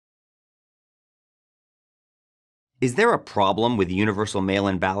Is there a problem with universal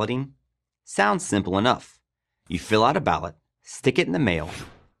mail-in balloting? Sounds simple enough. You fill out a ballot, stick it in the mail,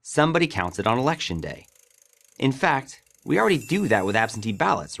 somebody counts it on election day. In fact, we already do that with absentee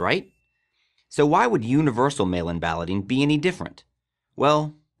ballots, right? So why would universal mail-in balloting be any different?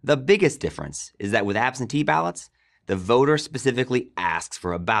 Well, the biggest difference is that with absentee ballots, the voter specifically asks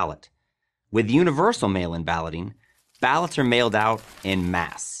for a ballot. With universal mail-in balloting, ballots are mailed out en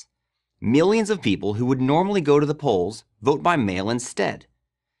masse. Millions of people who would normally go to the polls vote by mail instead.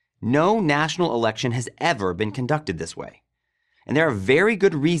 No national election has ever been conducted this way. And there are very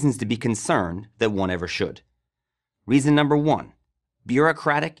good reasons to be concerned that one ever should. Reason number 1,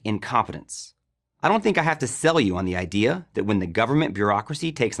 bureaucratic incompetence. I don't think I have to sell you on the idea that when the government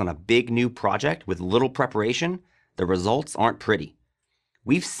bureaucracy takes on a big new project with little preparation, the results aren't pretty.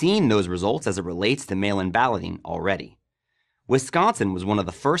 We've seen those results as it relates to mail-in balloting already. Wisconsin was one of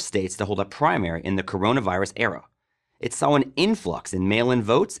the first states to hold a primary in the coronavirus era. It saw an influx in mail-in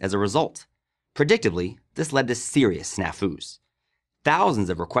votes as a result. Predictably, this led to serious snafus. Thousands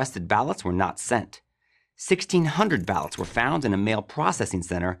of requested ballots were not sent. 1,600 ballots were found in a mail processing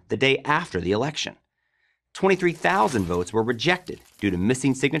center the day after the election. 23,000 votes were rejected due to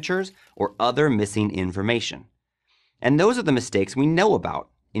missing signatures or other missing information. And those are the mistakes we know about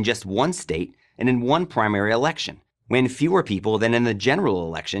in just one state and in one primary election, when fewer people than in the general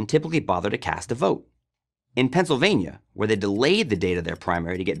election typically bother to cast a vote. In Pennsylvania, where they delayed the date of their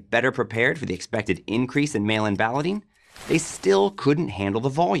primary to get better prepared for the expected increase in mail-in balloting, they still couldn't handle the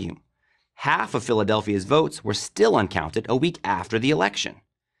volume. Half of Philadelphia's votes were still uncounted a week after the election.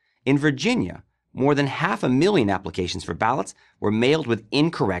 In Virginia, more than 500,000 applications for ballots were mailed with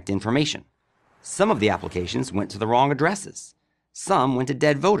incorrect information. Some of the applications went to the wrong addresses. Some went to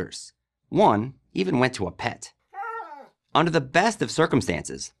dead voters. One even went to a pet. Under the best of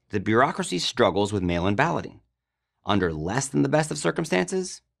circumstances, the bureaucracy struggles with mail-in balloting. Under less than the best of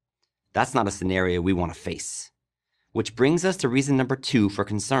circumstances, that's not a scenario we want to face. Which brings us to reason number 2 for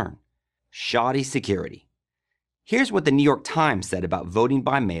concern: shoddy security. Here's what the New York Times said about voting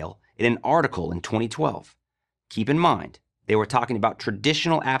by mail in an article in 2012. Keep in mind, they were talking about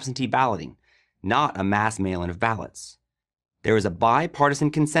traditional absentee balloting, not a mass mail-in of ballots. There is a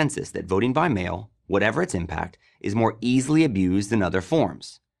bipartisan consensus that voting by mail, whatever its impact, is more easily abused than other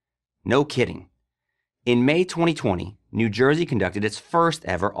forms. No kidding. In May 2020, New Jersey conducted its first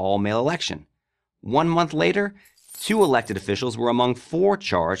ever all-mail election. 1 month later, 2 elected officials were among 4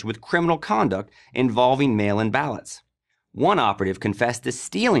 charged with criminal conduct involving mail-in ballots. One operative confessed to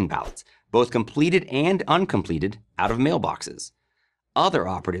stealing ballots, both completed and uncompleted, out of mailboxes. Other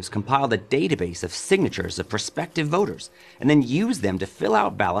operatives compiled a database of signatures of prospective voters and then used them to fill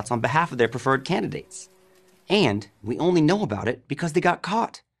out ballots on behalf of their preferred candidates. And we only know about it because they got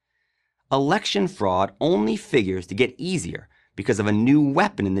caught. Election fraud only figures to get easier because of a new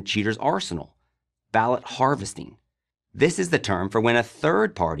weapon in the cheater's arsenal: ballot harvesting. This is the term for when a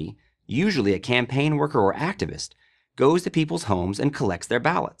third party, usually a campaign worker or activist, goes to people's homes and collects their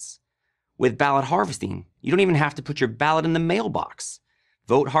ballots. With ballot harvesting, you don't even have to put your ballot in the mailbox.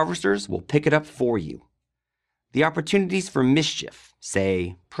 Vote harvesters will pick it up for you. The opportunities for mischief,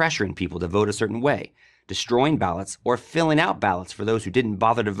 say pressuring people to vote a certain way, destroying ballots, or filling out ballots for those who didn't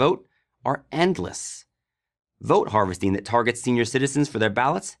bother to vote, are endless. Vote harvesting that targets senior citizens for their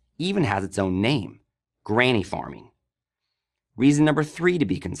ballots even has its own name: granny farming. Reason number 3 to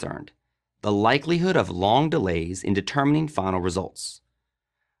be concerned: the likelihood of long delays in determining final results.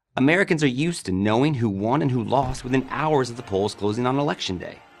 Americans are used to knowing who won and who lost within hours of the polls closing on Election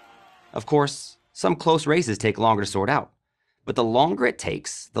Day. Of course, some close races take longer to sort out, but the longer it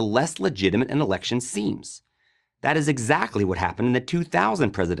takes, the less legitimate an election seems. That is exactly what happened in the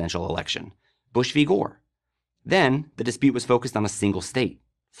 2000 presidential election, Bush v. Gore. Then, the dispute was focused on a single state,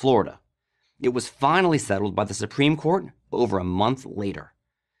 Florida. It was finally settled by the Supreme Court over a month later.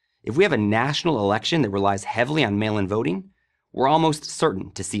 If we have a national election that relies heavily on mail-in voting, we're almost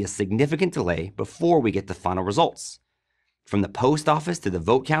certain to see a significant delay before we get the final results. From the post office to the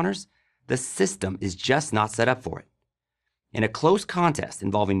vote counters, the system is just not set up for it. In a close contest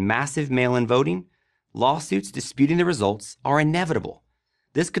involving massive mail-in voting, lawsuits disputing the results are inevitable.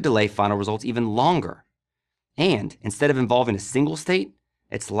 This could delay final results even longer. And instead of involving a single state,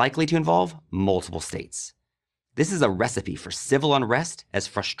 it's likely to involve multiple states. This is a recipe for civil unrest as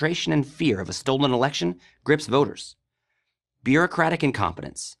frustration and fear of a stolen election grips voters. Bureaucratic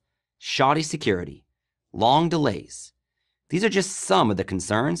incompetence, shoddy security, long delays. These are just some of the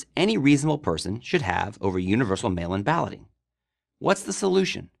concerns any reasonable person should have over universal mail-in balloting. What's the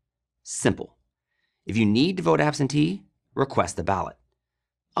solution? Simple. If you need to vote absentee, request a ballot.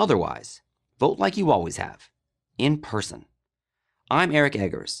 Otherwise, vote like you always have, in person. I'm Eric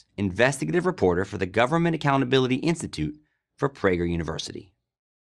Eggers, investigative reporter for the Government Accountability Institute for Prager University.